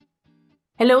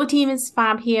Hello team, it's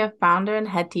Fab here, founder and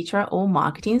head teacher at All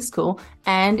Marketing School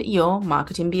and your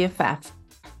marketing BFF.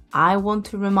 I want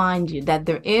to remind you that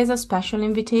there is a special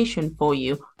invitation for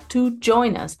you to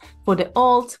join us for the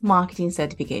Alt Marketing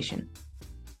Certification.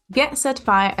 Get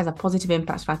certified as a positive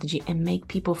impact strategy and make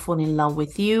people fall in love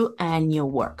with you and your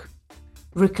work.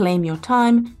 Reclaim your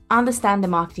time, understand the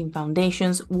marketing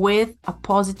foundations with a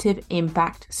positive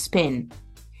impact spin.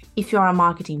 If you are a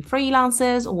marketing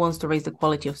freelancer who wants to raise the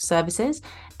quality of services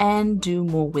and do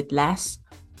more with less,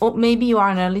 or maybe you are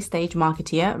an early stage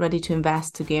marketeer ready to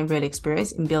invest to gain real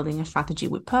experience in building a strategy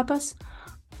with purpose,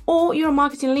 or you're a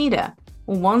marketing leader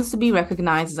who wants to be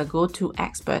recognized as a go-to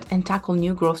expert and tackle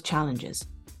new growth challenges.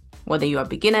 Whether you are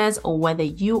beginners or whether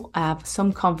you have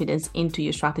some confidence into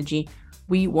your strategy,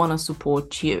 we want to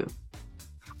support you.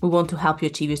 We want to help you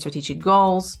achieve your strategic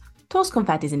goals, toss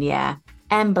confettis in the air,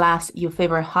 and blast your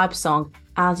favorite hype song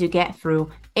as you get through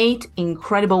 8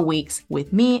 incredible weeks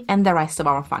with me and the rest of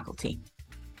our faculty.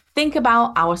 Think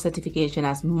about our certification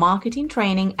as marketing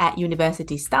training at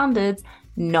university standards,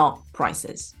 not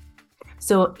prices.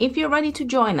 So if you're ready to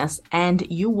join us and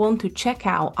you want to check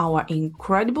out our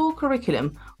incredible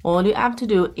curriculum, all you have to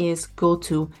do is go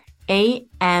to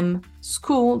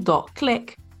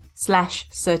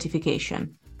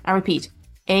amschool.click/certification. I repeat,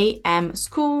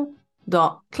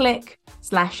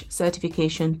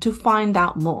 amschool.click/certification to find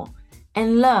out more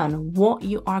and learn what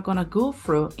you are going to go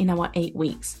through in our 8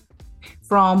 weeks.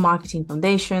 From marketing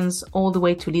foundations all the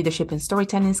way to leadership and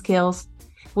storytelling skills,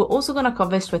 we're also going to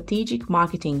cover strategic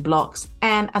marketing blocks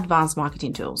and advanced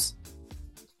marketing tools.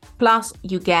 Plus,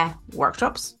 you get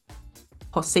workshops,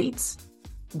 hot seats,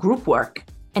 group work,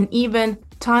 and even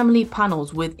timely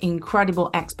panels with incredible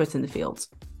experts in the field.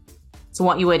 So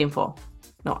what are you waiting for?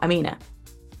 No, I mean it.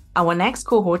 Our next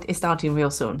cohort is starting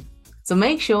real soon. So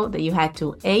make sure that you head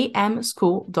to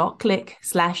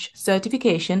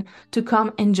amschool.click/certification to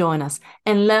come and join us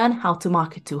and learn how to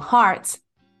market to hearts,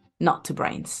 not to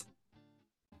brains.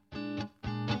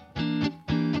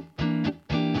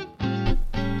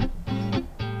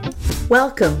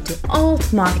 Welcome to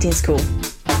Alt Marketing School.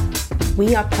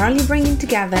 We are currently bringing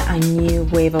together a new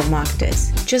wave of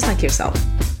marketers, just like yourself.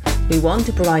 We want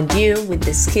to provide you with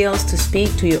the skills to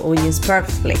speak to your audience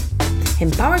purposefully,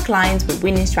 empower clients with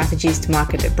winning strategies to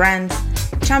market their brands,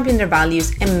 champion their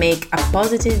values, and make a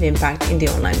positive impact in the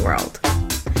online world.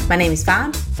 My name is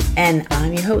Fab, and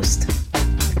I'm your host.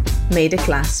 May the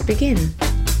class begin.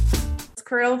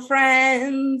 Squirrel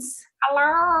friends.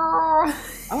 Hello.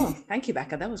 Oh, thank you,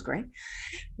 Becca. That was great.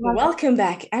 Welcome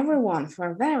back, everyone,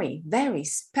 for a very, very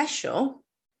special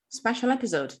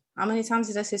episode. How many times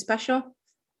did I say special?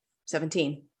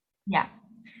 17. Yeah.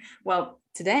 Well,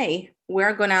 today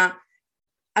we're gonna,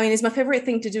 it's my favorite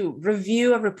thing to do.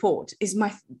 Review a report is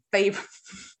my favorite.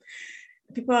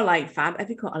 People are like, Fab, have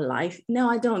you got a life? No,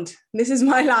 I don't. This is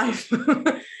my life.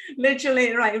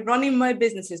 Literally, right. Running my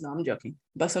businesses. No, I'm joking.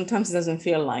 But sometimes it doesn't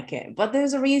feel like it. But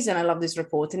there's a reason I love this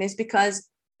report. And it's because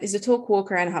it's a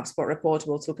Talkwalker and HubSpot report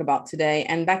we'll talk about today.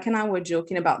 And Beck and I were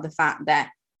joking about the fact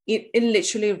that it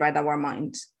literally read our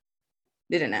minds,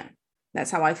 didn't it? That's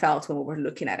how I felt when we were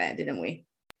looking at it, didn't we?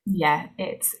 Yeah,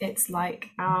 it's like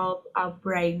our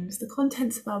brains, the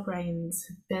contents of our brains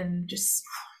have been just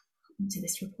into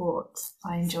this report.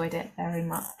 I enjoyed it very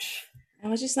much. I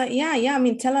was just like, yeah,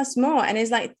 tell us more. And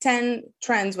it's like 10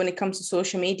 trends when it comes to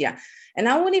social media. And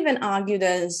I would even argue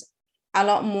there's a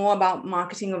lot more about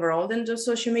marketing overall than just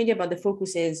social media, but the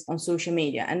focus is on social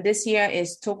media. And this year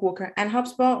is Talkwalker and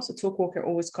HubSpot. So Talkwalker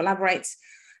always collaborates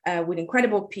with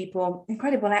incredible people,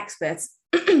 incredible experts,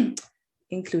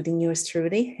 including yours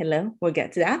truly. Hello, we'll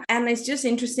get to that. And it's just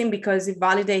interesting because it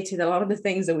validated a lot of the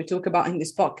things that we talk about in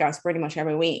this podcast pretty much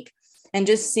every week. And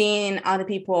just seeing other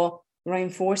people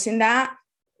reinforcing that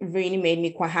really made me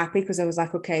quite happy because I was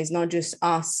like, okay, it's not just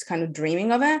us kind of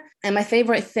dreaming of it. And my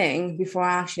favorite thing, before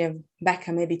I actually have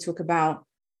Becca maybe talk about,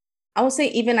 I would say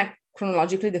even like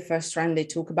chronologically, the first trend they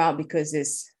talk about because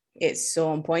it's so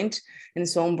on point and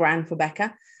so on brand for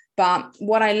Becca. But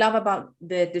what I love about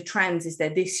the trends is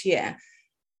that this year,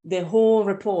 the whole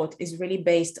report is really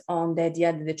based on the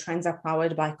idea that the trends are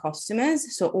powered by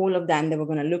customers. So all of them that we're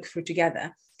going to look through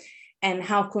together and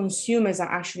how consumers are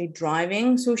actually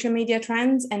driving social media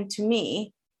trends. And to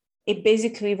me, it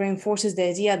basically reinforces the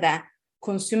idea that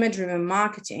consumer-driven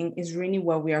marketing is really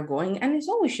where we are going. And it's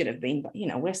always should have been, but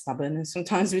we're stubborn and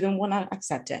sometimes we don't want to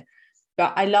accept it.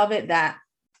 But I love it that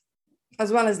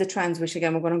as well as the trends, which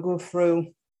again, we're going to go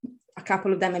through a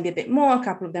couple of them, maybe a bit more, a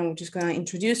couple of them we're just going to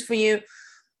introduce for you.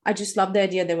 I just love the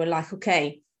idea that we're like,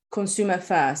 okay, consumer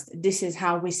first. This is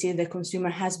how we see the consumer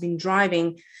has been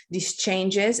driving these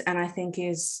changes. And I think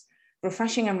is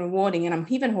refreshing and rewarding. And I'm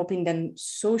even hoping then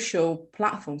social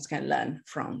platforms can learn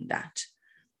from that.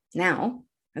 Now,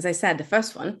 as I said, the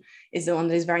first one is the one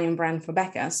that is very on brand for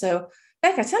Becca. So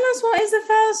Becca, tell us, what is the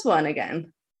first one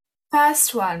again?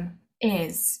 First one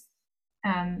is,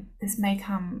 this may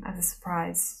come as a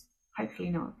surprise, hopefully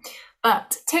not,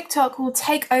 but TikTok will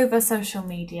take over social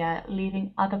media,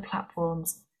 leaving other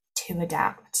platforms to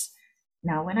adapt.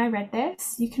 Now, when I read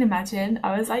this, you can imagine,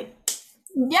 I was like,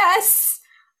 yes!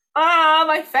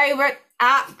 My favorite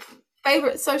app,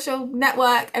 favorite social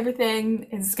network, everything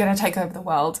is going to take over the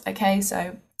world. Okay,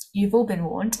 so you've all been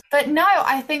warned. But no,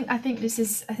 I think this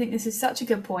is such a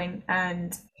good point,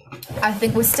 and I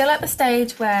think we're still at the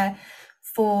stage where,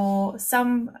 for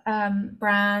some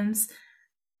brands,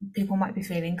 people might be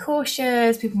feeling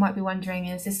cautious. People might be wondering,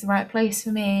 is this the right place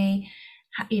for me?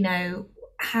 You know,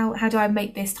 how do I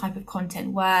make this type of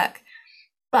content work?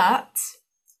 But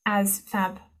as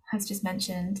Fab has just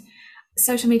mentioned,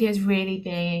 social media is really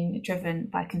being driven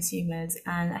by consumers.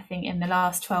 And I think in the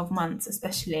last 12 months,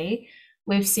 especially,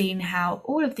 we've seen how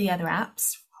all of the other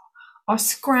apps are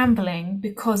scrambling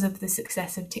because of the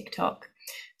success of TikTok.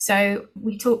 So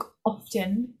we talk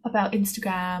often about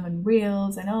Instagram and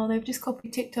Reels and, oh, they've just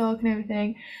copied TikTok and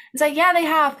everything. It's like, yeah, they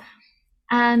have.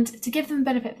 And to give them the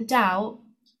benefit of the doubt,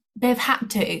 they've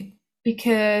had to,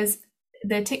 because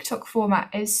the TikTok format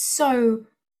is so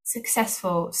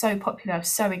successful, so popular,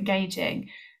 so engaging.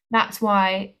 That's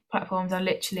why platforms are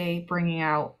literally bringing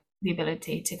out the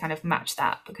ability to kind of match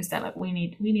that, because they're like, we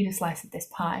need a slice of this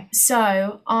pie.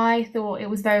 So I thought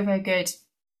it was very, very good.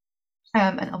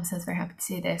 And obviously I was very happy to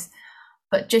see this,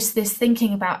 but just this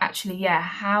thinking about, actually, yeah,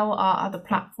 how are other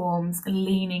platforms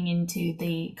leaning into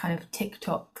the kind of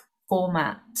TikTok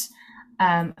format?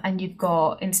 And you've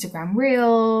got Instagram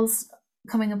Reels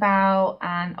coming about,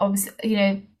 and obviously, you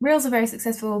know, Reels are very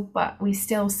successful, but we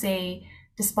still see,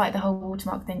 despite the whole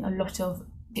watermark thing, a lot of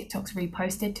TikToks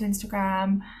reposted to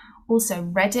Instagram. Also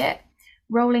Reddit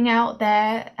rolling out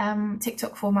their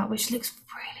TikTok format, which looks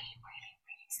really, really,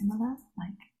 really similar.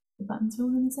 Like, the buttons are all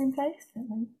in the same place, don't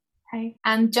they? Hey.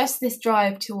 And just this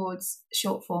drive towards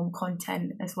short form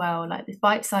content as well, like this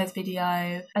bite-sized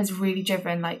video has really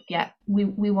driven, like, yeah, we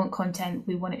want content,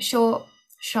 we want it short,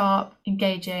 sharp,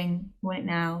 engaging, we want it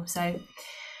now. So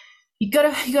you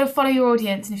gotta follow your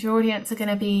audience, and if your audience are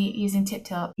gonna be using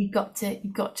TikTok, you've got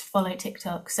to follow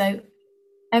TikTok. So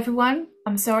everyone,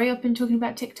 I'm sorry I've been talking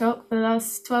about TikTok for the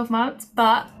last 12 months,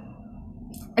 but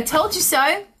I told you so.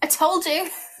 I told you.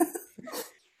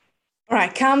 All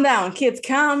right, calm down, kids,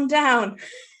 calm down.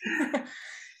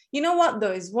 You know what,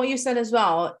 though, is what you said as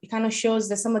well. It kind of shows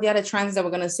that some of the other trends that we're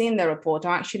going to see in the report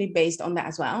are actually based on that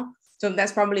as well. So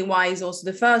that's probably why it's also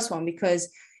the first one, because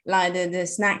like the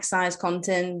snack size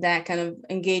content, that kind of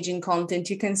engaging content,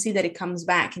 you can see that it comes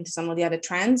back into some of the other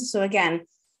trends. So again,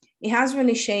 it has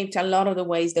really shaped a lot of the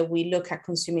ways that we look at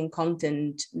consuming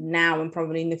content now and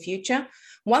probably in the future.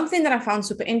 One thing that I found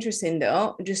super interesting,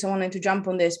 though, just I wanted to jump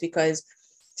on this because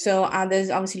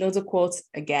there's obviously loads of quotes,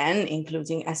 again,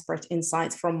 including expert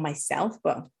insights from myself,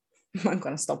 but I'm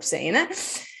going to stop saying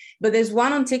it. But there's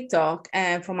one on TikTok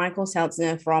from Michael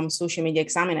Seltzner from Social Media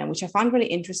Examiner, which I found really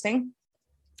interesting,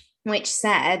 which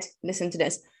said, listen to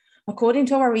this, according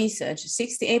to our research,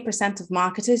 68% of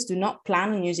marketers do not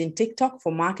plan on using TikTok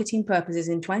for marketing purposes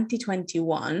in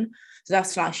 2021. So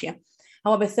that's last year.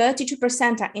 However,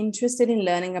 32% are interested in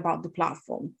learning about the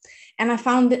platform. And I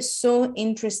found it so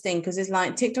interesting because it's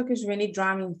like TikTok is really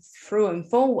driving through and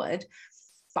forward.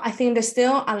 But I think there's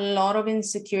still a lot of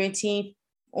insecurity,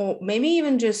 or maybe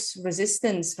even just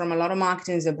resistance from a lot of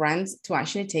marketers and brands to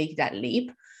actually take that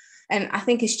leap. And I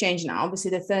think it's changed now.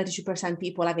 Obviously, the 32%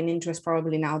 people having interest,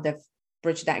 probably now they've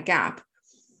bridged that gap.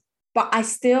 But I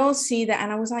still see that.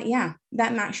 And I was like, yeah,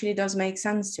 that actually does make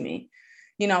sense to me.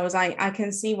 You know, I was like, I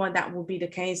can see why that will be the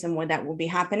case and why that will be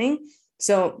happening.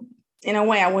 So in a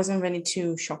way, I wasn't really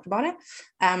too shocked about it.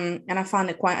 And I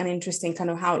found it quite an interesting kind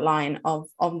of outline of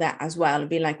that as well. It'd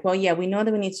be like, well, yeah, we know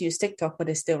that we need to use TikTok, but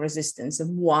there's still resistance.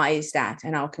 And why is that?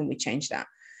 And how can we change that?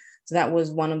 So that was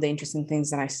one of the interesting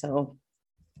things that I saw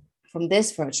from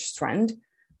this first trend.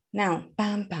 Now,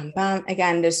 bam, bam, bam.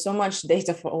 Again, there's so much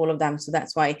data for all of them. So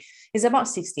that's why it's about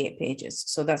 68 pages.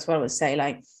 So that's what I would say.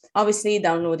 Like, obviously,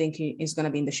 downloading is going to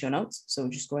be in the show notes. So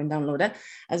just go and download it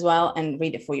as well and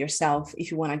read it for yourself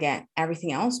if you want to get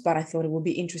everything else. But I thought it would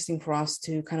be interesting for us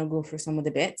to kind of go through some of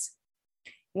the bits.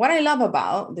 What I love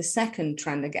about the second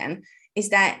trend again is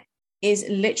that is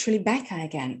literally Becca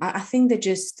again. I think they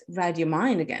just read your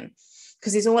mind again,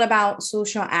 because it's all about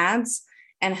social ads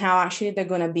and how actually they're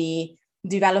going to be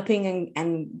developing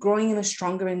and growing even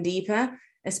stronger and deeper,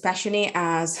 especially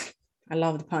as I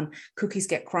love the pun, cookies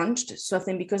get crunched. So I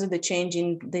think because of the change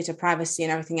in data privacy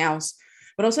and everything else,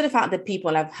 but also the fact that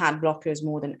people have had blockers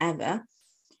more than ever,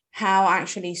 how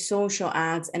actually social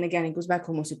ads, and again, it goes back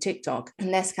almost to TikTok,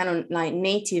 and this kind of like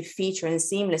native feature and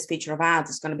seamless feature of ads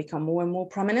is going to become more and more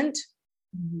prominent.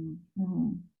 Mm-hmm. Mm-hmm.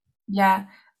 Yeah.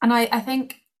 And I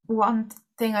think one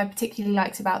thing I particularly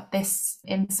liked about this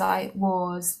insight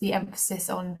was the emphasis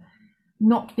on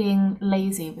not being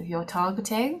lazy with your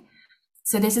targeting.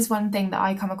 So this is one thing that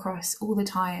I come across all the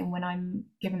time when I'm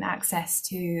given access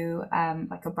to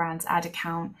like a brand's ad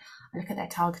account. I look at their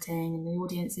targeting and the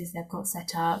audiences they've got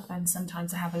set up, and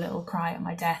sometimes I have a little cry at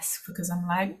my desk because I'm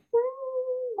like,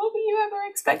 what were you ever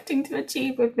expecting to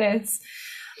achieve with this?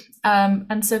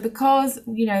 And so because,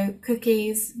 you know,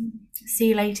 cookies, see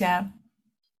you later,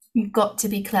 you've got to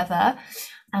be clever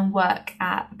and work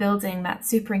at building that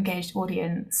super engaged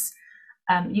audience.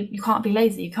 You can't be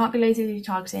lazy. You can't be lazy with your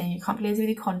targeting. You can't be lazy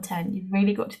with your content. You've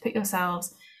really got to put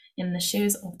yourselves in the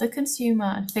shoes of the consumer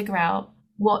and figure out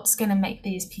what's going to make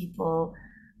these people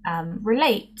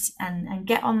relate and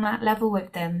get on that level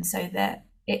with them, so that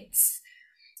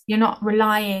you're not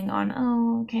relying on,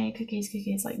 oh, okay,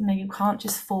 cookies. Like, no, you can't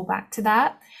just fall back to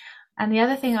that. And the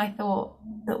other thing I thought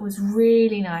that was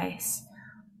really nice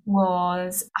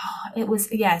was,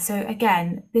 so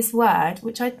again, this word,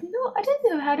 which I don't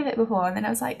think I've heard of it before, and then I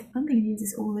was like, I'm going to use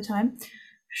this all the time,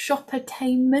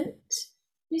 shoppertainment.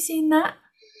 Have you seen that?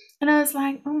 And I was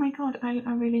like, oh my god,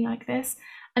 I really like this.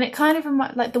 And it kind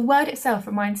of like the word itself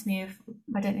reminds me of,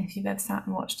 I don't know if you've ever sat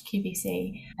and watched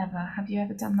QVC ever. Have you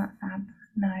ever done that, Fab?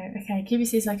 No. Okay,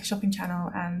 QVC is like a shopping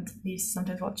channel, and we used to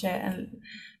sometimes watch it, and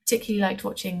particularly liked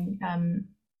watching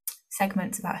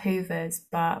segments about Hoovers,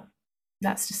 but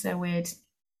that's just a weird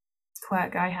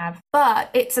quirk I have.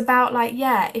 But it's about like,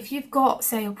 yeah, if you've got,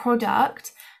 say, a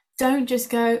product, don't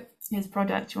just go, here's a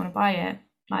product, you want to buy it?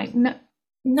 Like,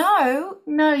 no,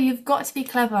 you've got to be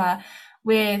clever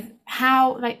with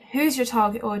how, like, who's your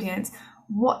target audience?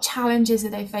 What challenges are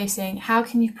they facing? How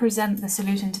can you present the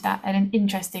solution to that in an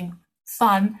interesting,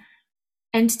 fun,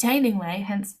 entertaining way,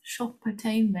 hence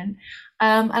shoppertainment.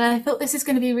 And I thought this is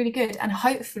going to be really good. And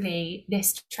hopefully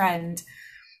this trend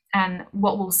and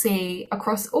what we'll see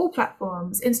across all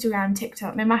platforms, Instagram,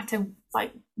 TikTok, no matter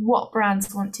like what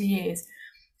brands want to use,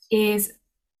 is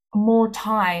more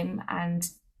time and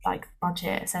like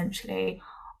budget essentially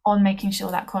on making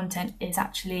sure that content is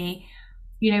actually,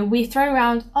 you know, we throw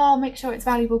around, oh, make sure it's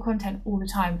valuable content all the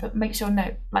time, but make sure,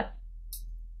 no, like,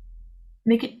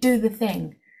 make it do the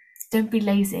thing. Don't be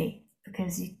lazy,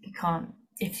 because you can't.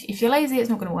 If you're lazy, it's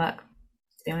not going to work,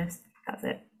 to be honest. That's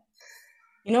it.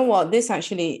 You know what? This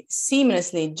actually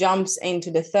seamlessly jumps into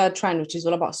the third trend, which is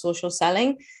all about social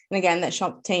selling. And again, that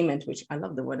shoptainment, which I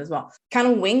love the word as well, kind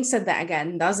of winks at that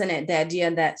again, doesn't it? The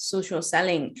idea that social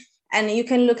selling, and you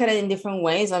can look at it in different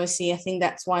ways. Obviously, I think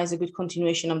that's why it's a good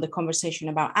continuation of the conversation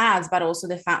about ads, but also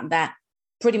the fact that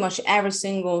pretty much every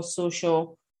single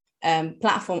social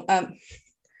platform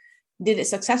did it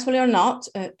successfully or not.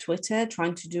 Twitter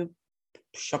trying to do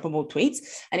shoppable tweets.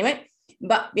 Anyway,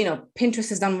 but, you know, Pinterest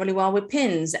has done really well with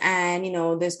pins, and, you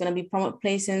know, there's going to be prominent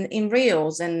place in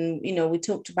Reels. And, you know, we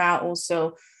talked about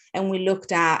also, and we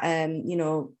looked at, you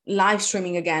know, live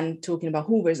streaming again, talking about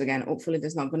Hoovers again. Hopefully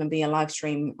there's not going to be a live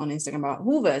stream on Instagram about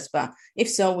Hoovers, but if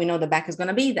so, we know the back is going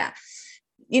to be there.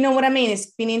 You know what I mean? It's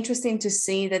been interesting to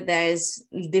see that there's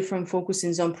different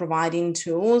focuses on providing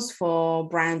tools for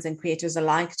brands and creators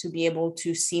alike to be able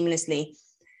to seamlessly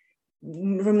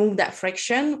remove that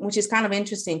friction, which is kind of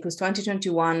interesting, because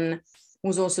 2021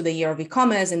 was also the year of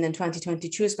e-commerce, and then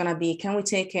 2022 is going to be, can we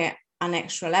take it an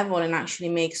extra level and actually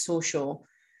make social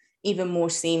even more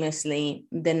seamlessly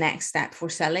the next step for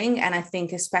selling? And I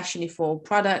think especially for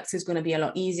products, it's going to be a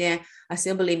lot easier. I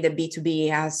still believe that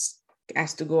B2B has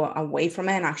to go away from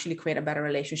it and actually create a better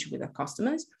relationship with our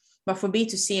customers. But for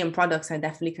B2C and products, I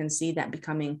definitely can see that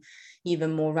becoming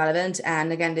even more relevant.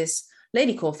 And again, this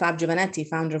lady called Fab Giovanetti,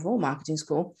 founder of All Marketing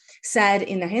School, said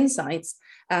in her insights,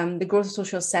 the growth of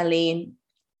social selling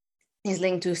is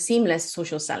linked to seamless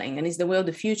social selling and is the way of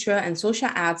the future, and social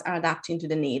ads are adapting to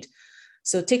the need.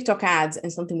 So TikTok ads,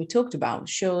 and something we talked about,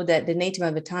 show that the native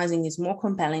advertising is more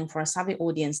compelling for a savvy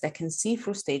audience that can see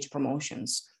through stage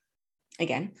promotions.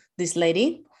 Again, this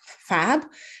lady, Fab,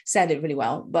 said it really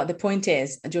well. But the point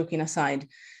is, joking aside,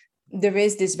 there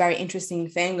is this very interesting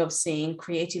thing of seeing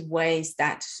creative ways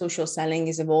that social selling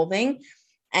is evolving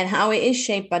and how it is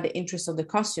shaped by the interests of the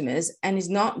customers. And it's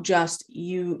not just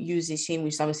you using,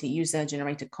 which is obviously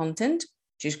user-generated content,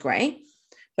 which is great,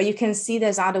 but you can see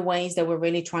there's other ways that we're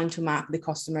really trying to map the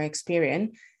customer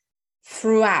experience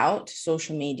throughout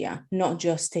social media, not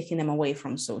just taking them away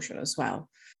from social as well.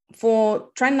 for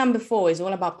trend number 4 is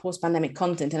all about post-pandemic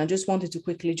content. And I just wanted to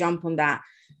quickly jump on that,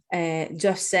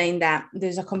 just saying that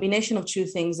there's a combination of two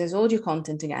things. There's audio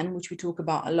content again, which we talk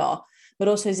about a lot, but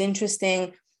also it's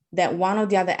interesting that one of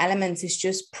the other elements is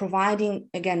just providing,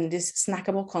 again, this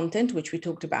snackable content, which we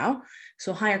talked about.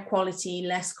 So higher quality,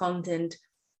 less content,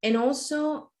 and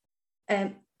also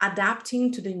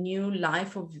adapting to the new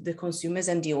life of the consumers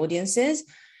and the audiences.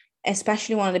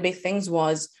 Especially one of the big things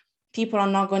was people are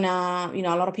not gonna,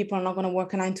 a lot of people are not gonna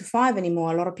work a 9 to 5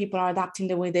 anymore. A lot of people are adapting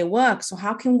the way they work. So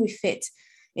how can we fit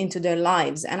into their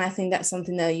lives? And I think that's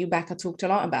something that you, Becca, talked a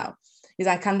lot about, is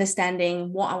like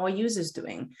understanding what our users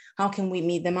doing. How can we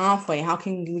meet them halfway? How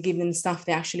can we give them stuff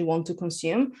they actually want to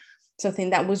consume? So I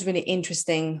think that was really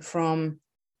interesting from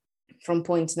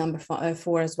point number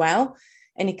 4 as well.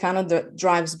 And it kind of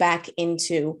drives back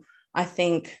into, I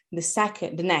think,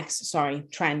 the next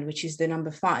trend, which is the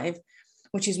number 5,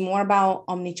 which is more about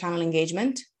omni-channel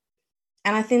engagement.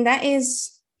 And I think that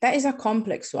is a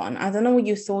complex one. I don't know what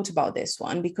you thought about this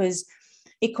one, because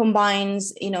it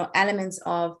combines, elements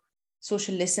of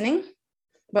social listening,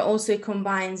 but also it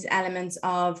combines elements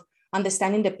of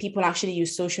understanding that people actually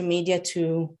use social media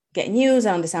to get news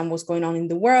and understand what's going on in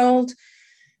the world.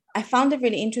 I found it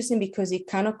really interesting because it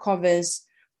kind of covers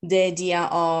the idea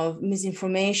of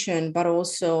misinformation, but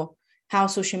also how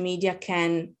social media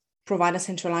can provide a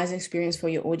centralized experience for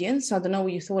your audience. So I don't know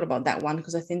what you thought about that one,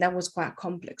 because I think that was quite a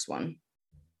complex one.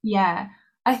 Yeah,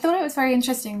 I thought it was very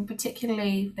interesting,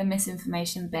 particularly the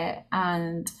misinformation bit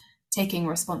and taking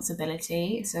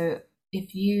responsibility. So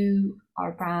if you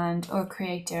are a brand or a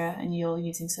creator and you're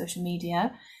using social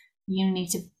media, you need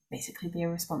to basically be a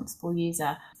responsible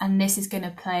user. And this is going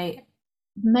to play,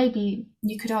 maybe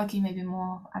you could argue maybe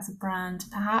more as a brand,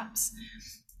 perhaps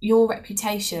your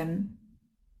reputation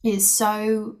is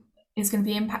going to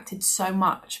be impacted so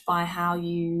much by how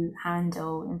you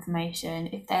handle information.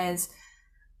 If there's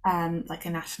like a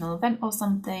national event or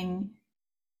something,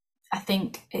 I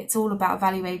think it's all about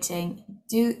evaluating,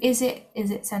 is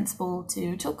it sensible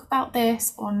to talk about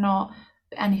this or not?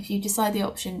 And if you decide the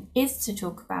option is to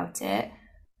talk about it,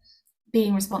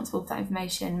 being responsible for that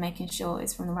information, making sure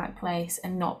it's from the right place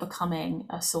and not becoming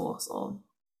a source of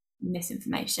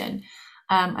misinformation.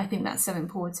 I think that's so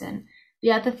important.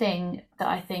 The other thing that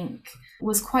I think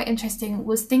was quite interesting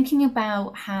was thinking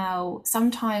about how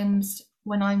sometimes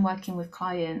when I'm working with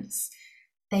clients,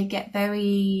 they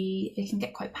can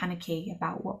get quite panicky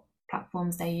about what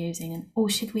platforms they're using,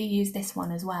 and should we use this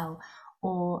one as well?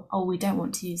 Or we don't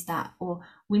want to use that, or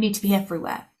we need to be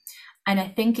everywhere. And I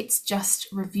think it's just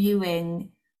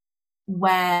reviewing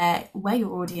where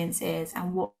your audience is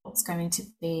and what's going to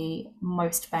be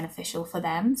most beneficial for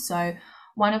them. So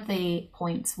one of the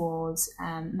points was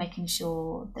making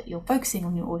sure that you're focusing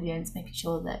on your audience, making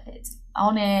sure that it's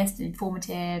honest and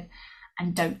informative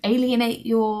and don't alienate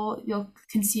your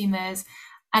consumers.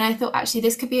 And I thought actually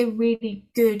this could be a really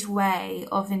good way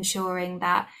of ensuring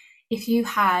that if you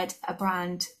had a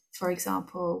brand, for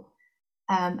example,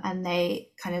 and they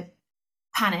kind of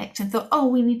panicked and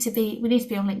thought, we need to be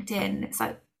on LinkedIn. It's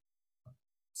like,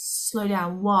 slow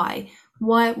down. Why?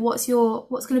 What's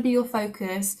going to be your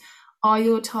focus? Are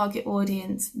your target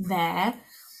audience there?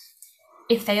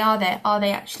 If they are there, are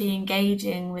they actually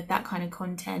engaging with that kind of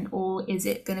content, or is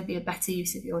it going to be a better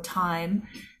use of your time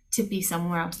to be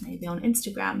somewhere else, maybe on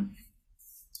Instagram?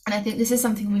 And I think this is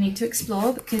something we need to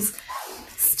explore, because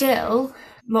still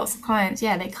lots of clients,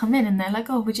 they come in and they're like,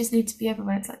 we just need to be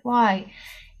everywhere. It's like, why?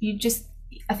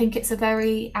 I think it's a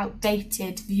very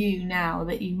outdated view now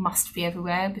that you must be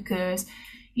everywhere, because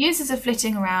users are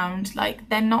flitting around. Like,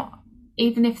 they're not,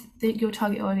 even if your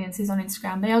target audience is on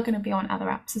Instagram, they are going to be on other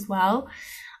apps as well.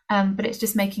 But it's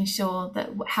just making sure that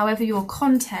however your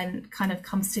content kind of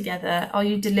comes together, are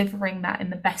you delivering that in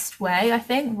the best way, I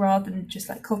think, rather than just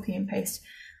like copy and paste,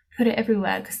 put it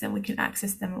everywhere, because then we can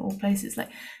access them at all places. Like,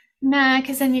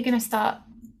 because then you're going to start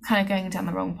kind of going down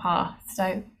the wrong path. So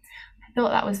I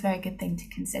thought that was a very good thing to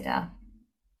consider.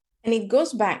 And it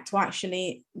goes back to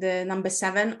actually the number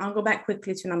 7. I'll go back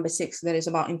quickly to number 6, that is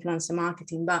about influencer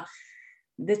marketing. But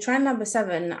the trend number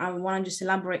 7, I want to just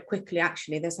elaborate quickly.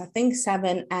 Actually, there's, I think,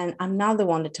 7 and another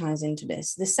one that ties into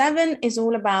this. The 7 is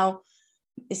all about,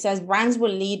 it says brands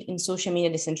will lead in social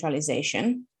media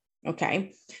decentralization.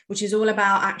 Okay, which is all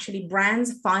about actually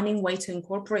brands finding way to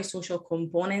incorporate social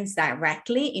components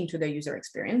directly into their user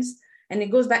experience. And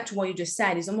it goes back to what you just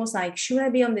said. It's almost like, should I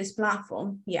be on this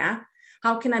platform? Yeah.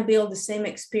 How can I build the same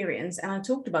experience? And I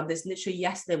talked about this literally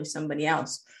yesterday with somebody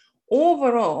else.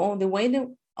 Overall, the way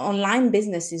the online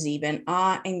businesses even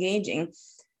are engaging,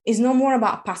 It's no more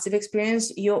about passive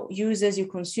experience. Your users, your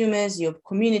consumers, your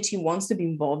community wants to be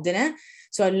involved in it.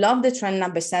 So I love the trend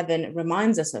number 7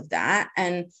 reminds us of that.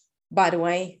 And by the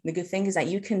way, the good thing is that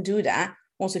you can do that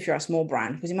also if you're a small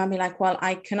brand, because you might be like, well,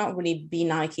 I cannot really be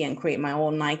Nike and create my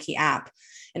own Nike app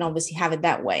and obviously have it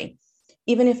that way.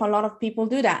 Even if a lot of people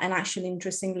do that. And actually,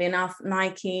 interestingly enough,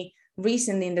 Nike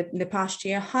recently in the past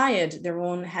year hired their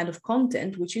own head of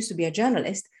content, which used to be a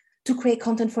journalist, to create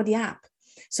content for the app.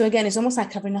 So again, it's almost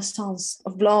like a renaissance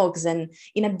of blogs, and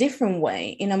in a different way,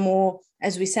 in a more,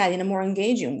 as we said, in a more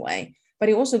engaging way. But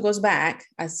it also goes back,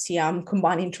 I see I'm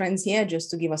combining trends here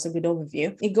just to give us a good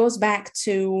overview. It goes back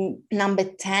to number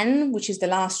 10, which is the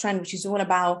last trend, which is all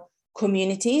about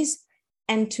communities.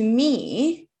 And to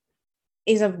me,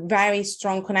 is a very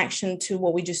strong connection to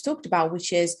what we just talked about,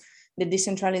 which is the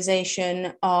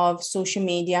decentralization of social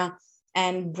media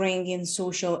and bringing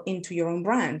social into your own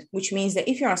brand, which means that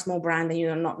if you're a small brand and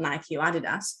you're not Nike or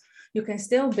Adidas, you can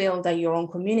still build your own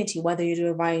community, whether you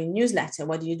do it via a newsletter,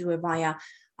 whether you do it via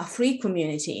a free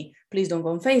community. Please don't go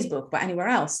on Facebook, but anywhere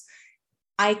else.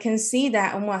 I can see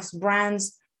that almost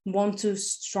brands want to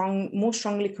more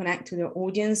strongly connect to their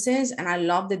audiences. And I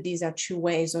love that these are 2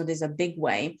 ways, or there's a big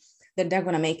way that they're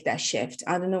going to make that shift.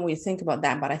 I don't know what you think about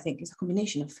that, but I think it's a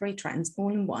combination of 3 trends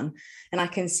all in one. And I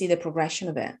can see the progression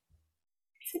of it.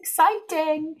 It's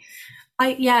exciting.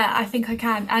 I think I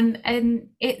can. And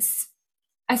it's,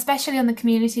 especially on the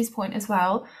communities point as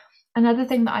well, another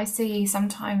thing that I see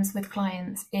sometimes with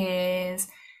clients is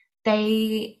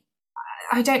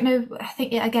I don't know, I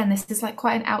think, again, this is like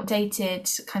quite an outdated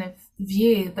kind of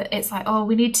view, but it's like, oh,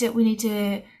 we need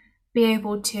to be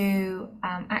able to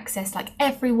access like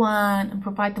everyone and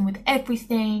provide them with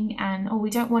everything, and we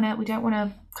don't want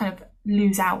to kind of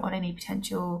lose out on any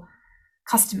potential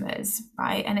customers,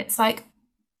 right? And it's like,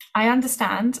 I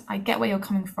understand, I get where you're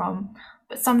coming from,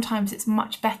 but sometimes it's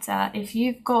much better if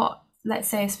you've got, let's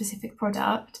say, a specific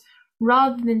product,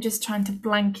 rather than just trying to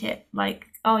blanket like,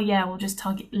 oh yeah, we'll just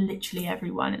target literally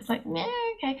everyone. It's like, yeah,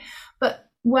 okay. But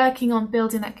working on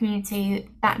building that community,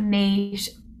 that niche,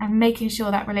 and making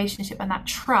sure that relationship and that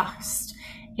trust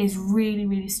is really,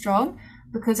 really strong.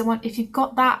 Because if you've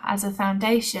got that as a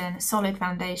foundation, a solid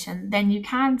foundation, then you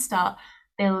can start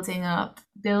building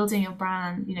your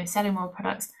brand, selling more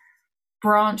products,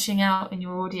 branching out in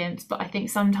your audience. But I think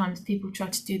sometimes people try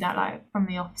to do that like from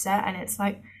the offset, and it's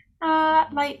like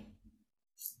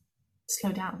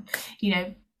slow down.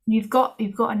 You've got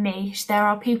a niche. There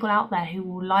are people out there who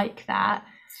will like that.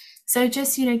 So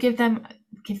just, give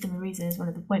them a reason is one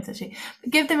of the points actually.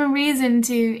 But give them a reason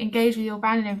to engage with your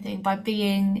brand and everything by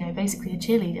being, basically a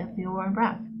cheerleader for your own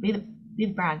brand. Be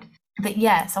the brand. But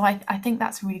yeah, so I think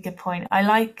that's a really good point. I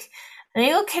like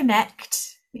they all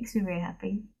connect. Makes me very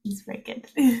happy. It's very good.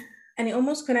 And it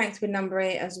almost connects with number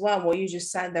 8 as well, what you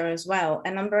just said there as well.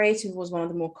 And number 8 was one of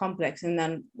the more complex. And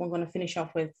then we're going to finish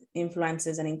off with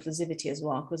influencers and inclusivity as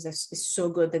well, because it's so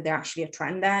good that they're actually a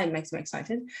trend there. It makes me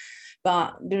excited.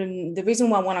 But the reason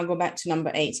why I want to go back to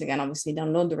number 8 again, obviously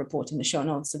download the report in the show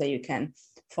notes so that you can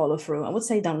follow through. I would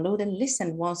say download and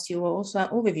listen whilst you are also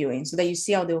overviewing so that you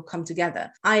see how they will come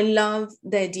together. I love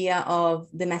the idea of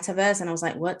the metaverse. And I was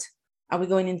like, what? Are we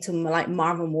going into like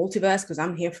Marvel multiverse? Because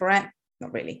I'm here for it.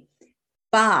 Not really.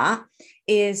 But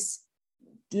is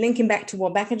linking back to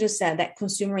what Becca just said, that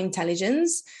consumer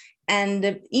intelligence and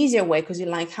the easier way, because you're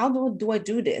like, how do I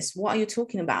do this? What are you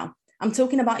talking about? I'm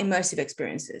talking about immersive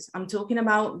experiences. I'm talking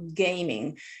about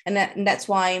gaming. And that's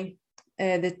why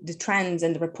the trends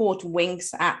and the report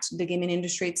winks at the gaming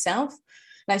industry itself.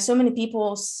 Like so many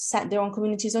people set their own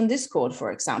communities on Discord,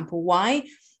 for example. Why?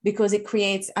 Because it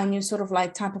creates a new sort of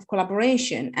like type of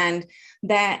collaboration, and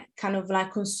that kind of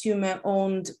like consumer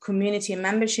owned community and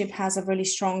membership has a really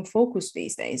strong focus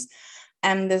these days.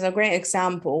 And there's a great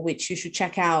example, which you should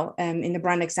check out in the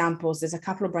brand examples. There's a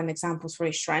couple of brand examples for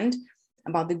each trend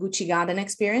about the Gucci Garden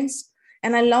experience.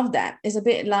 And I love that. It's a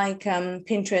bit like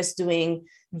Pinterest doing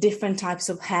different types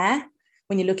of hair.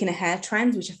 When you're looking at hair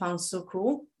trends, which I found so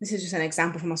cool. This is just an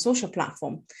example from a social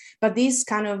platform. But these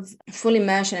kind of full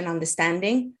immersion and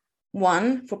understanding,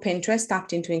 one, for Pinterest,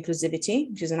 tapped into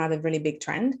inclusivity, which is another really big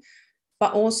trend,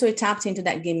 but also it tapped into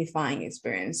that gamifying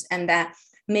experience and that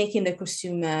making the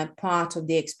consumer part of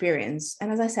the experience.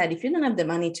 And as I said, if you don't have the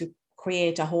money to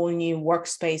create a whole new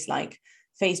workspace like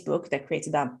Facebook that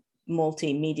created that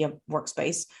multimedia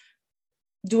workspace,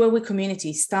 do it with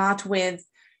community. Start with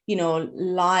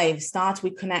live, start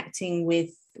with connecting with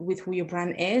who your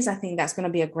brand is. I think that's going to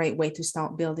be a great way to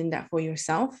start building that for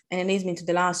yourself. And it leads me to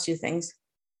the last 2 things.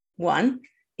 One,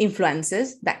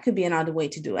 influencers. That could be another way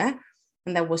to do it.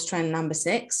 And that was trend number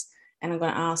 6. And I'm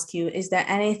going to ask you, is there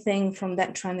anything from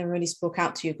that trend that really spoke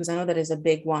out to you? Because I know that is a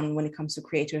big one when it comes to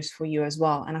creators for you as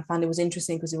well. And I found it was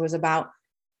interesting because it was about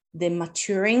the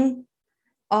maturing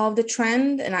of the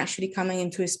trend and actually coming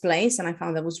into its place. And I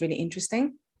found that was really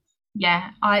interesting.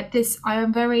 Yeah, I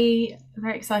am very,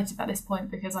 very excited about this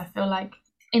point, because I feel like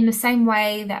in the same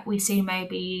way that we see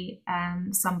maybe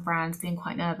some brands being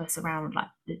quite nervous around like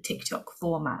the TikTok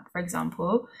format, for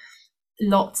example,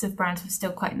 lots of brands were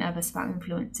still quite nervous about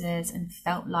influencers and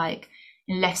felt like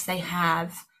unless they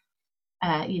have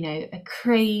a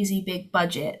crazy big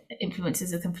budget,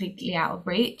 influencers are completely out of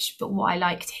reach. But what I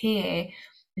liked here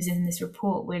is in this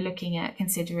report, we're looking at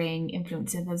considering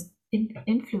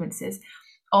influencers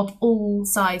of all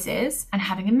sizes and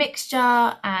having a mixture.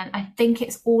 And I think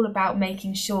it's all about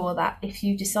making sure that if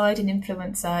you decide an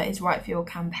influencer is right for your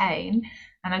campaign,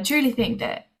 and I truly think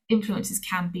that influencers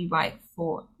can be right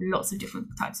for lots of different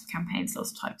types of campaigns,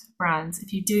 lots of types of brands.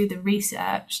 If you do the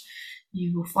research,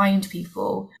 you will find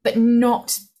people, but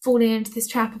not falling into this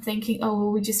trap of thinking, oh,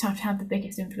 well, we just have to have the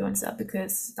biggest influencer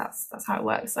because that's how it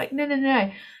works. Like,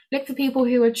 no. Look for people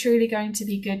who are truly going to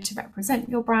be good to represent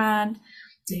your brand.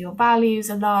 Do your values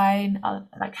align?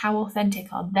 Like, how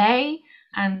authentic are they?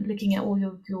 And looking at all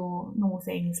your normal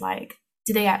things like,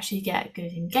 do they actually get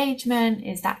good engagement?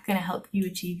 Is that going to help you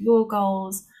achieve your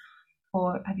goals?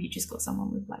 Or have you just got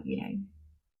someone with like,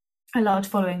 a large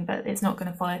following, but it's not going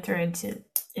to follow through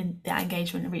in that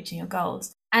engagement and reaching your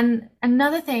goals? And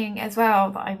another thing as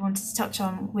well that I wanted to touch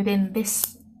on within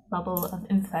this bubble of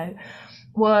info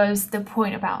was the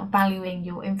point about valuing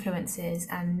your influences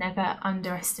and never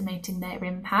underestimating their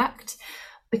impact,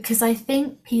 because I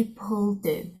think people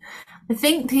do. I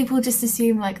think people just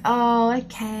assume like, oh,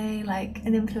 okay, like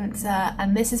an influencer,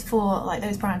 and this is for like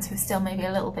those brands who are still maybe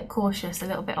a little bit cautious, a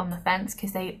little bit on the fence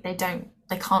because they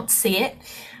can't see it.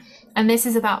 And this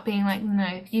is about being like,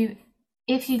 no,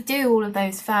 if you do all of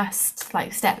those first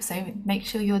like steps, so make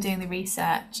sure you're doing the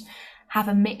research, have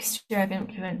a mixture of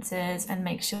influencers, and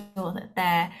make sure that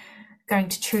they're going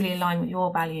to truly align with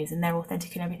your values and they're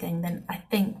authentic and everything, then I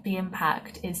think the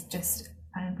impact is just,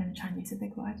 I'm going to try and use a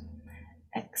big word,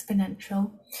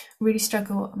 exponential. Really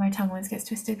struggle, my tongue always gets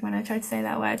twisted when I try to say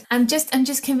that word. And just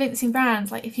convincing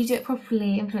brands, like if you do it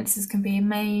properly, influencers can be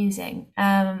amazing.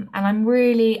 And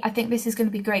I think this is going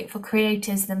to be great for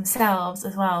creators themselves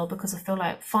as well, because I feel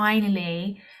like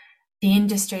finally the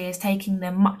industry is taking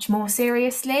them much more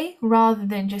seriously, rather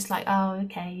than just like, oh,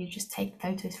 okay, you just take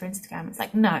photos for Instagram. It's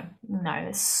like, no,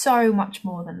 there's so much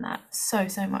more than that. So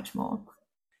much more.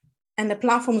 And the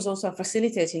platforms also are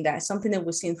facilitating that. It's something that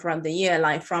we've seen throughout the year,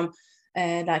 like from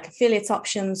like affiliate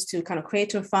options to kind of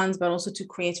creator funds, but also to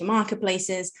creator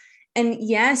marketplaces. And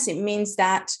yes, it means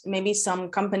that maybe some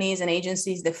companies and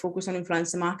agencies that focus on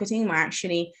influencer marketing might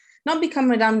actually not become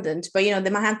redundant, but they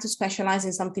might have to specialize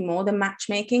in something more than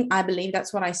matchmaking. I believe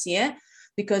that's what I see it,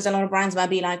 because a lot of brands might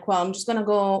be like, well, I'm just going to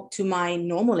go to my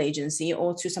normal agency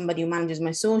or to somebody who manages my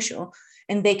social,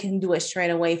 and they can do it straight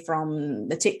away from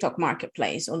the TikTok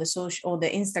marketplace or the social or the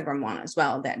Instagram one as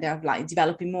well, that they're like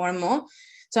developing more and more.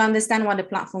 So I understand why the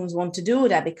platforms want to do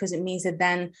that, because it means that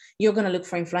then you're going to look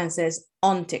for influencers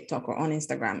on TikTok or on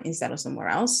Instagram instead of somewhere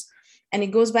else. And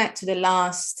it goes back to the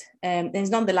last, it's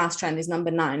not the last trend, it's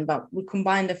number 9, but we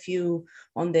combined a few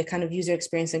on the kind of user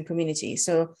experience and community.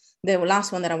 So the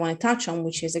last one that I want to touch on,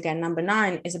 which is again, number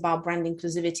 9, is about brand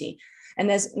inclusivity. And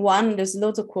there's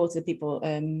loads of quotes that people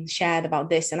shared about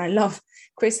this. And I love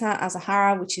Chris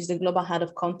Asahara, which is the global head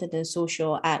of content and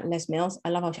social at Les Mills. I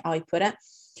love how he put it.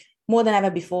 More than ever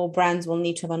before, brands will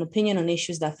need to have an opinion on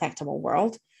issues that affect our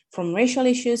world. From racial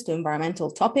issues to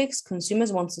environmental topics,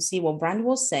 consumers want to see what brand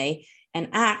will say and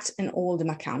act and hold them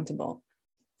accountable.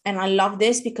 And I love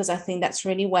this because I think that's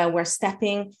really where we're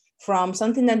stepping from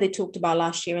something that they talked about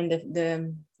last year in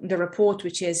the report,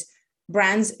 which is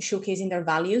brands showcasing their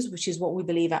values, which is what we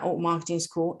believe at Alt Marketing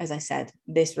School. As I said,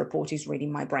 this report is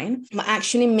reading my brain, but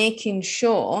actually making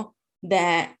sure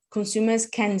that consumers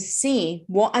can see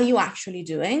what are you actually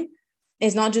doing.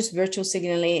 It's not just virtual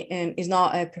signaling, it's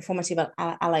not a performative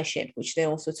allyship, which they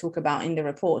also talk about in the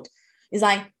report. It's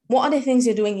like, what are the things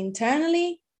you're doing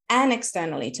internally and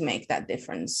externally to make that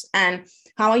difference? And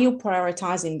how are you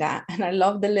prioritizing that? And I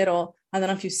love I don't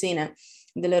know if you've seen it,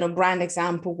 the little brand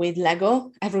example with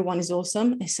Lego. Everyone is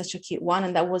awesome. It's such a cute one.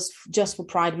 And that was just for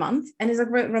Pride Month. And it's a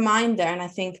great reminder. And I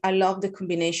think I love the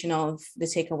combination of the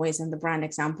takeaways and the brand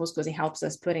examples, because it helps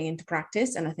us putting into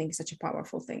practice. And I think it's such a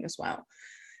powerful thing as well.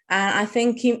 And I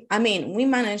think, we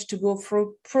managed to go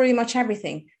through pretty much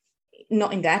everything.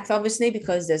 Not in depth, obviously,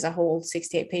 because there's a whole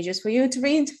 68 pages for you to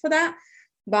read for that.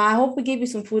 But I hope we gave you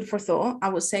some food for thought. I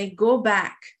would say go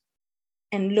back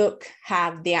and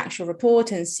have the actual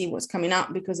report and see what's coming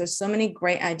up, because there's so many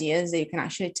great ideas that you can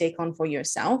actually take on for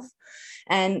yourself.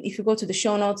 And if you go to the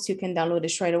show notes, you can download it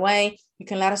straight away. You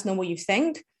can let us know what you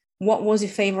think. What was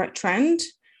your favorite trend?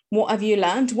 What have you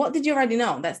learned? What did you already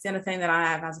know? That's the other thing that I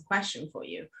have as a question for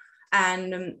you.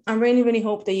 And I really, really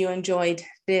hope that you enjoyed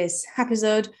this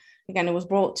episode. Again, it was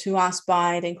brought to us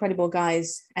by the incredible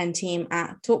guys and team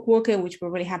at Talkwalker, which we're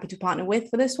really happy to partner with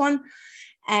for this one.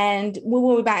 And we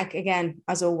will be back again,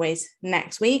 as always,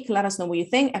 next week. Let us know what you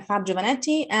think at Fab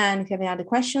Giovanetti. And if you have any other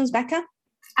questions, Becca?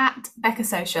 At Becca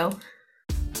Social.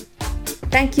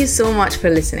 Thank you so much for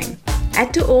listening.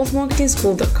 Head to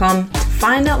altmarketingschool.com to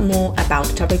find out more about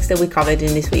the topics that we covered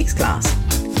in this week's class.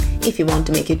 If you want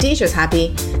to make your teachers happy,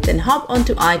 then hop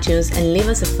onto iTunes and leave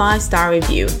us a 5-star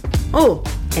review. Oh,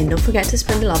 and don't forget to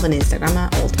spread the love on Instagram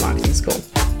at Alt Marketing School.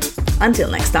 Until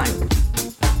next time.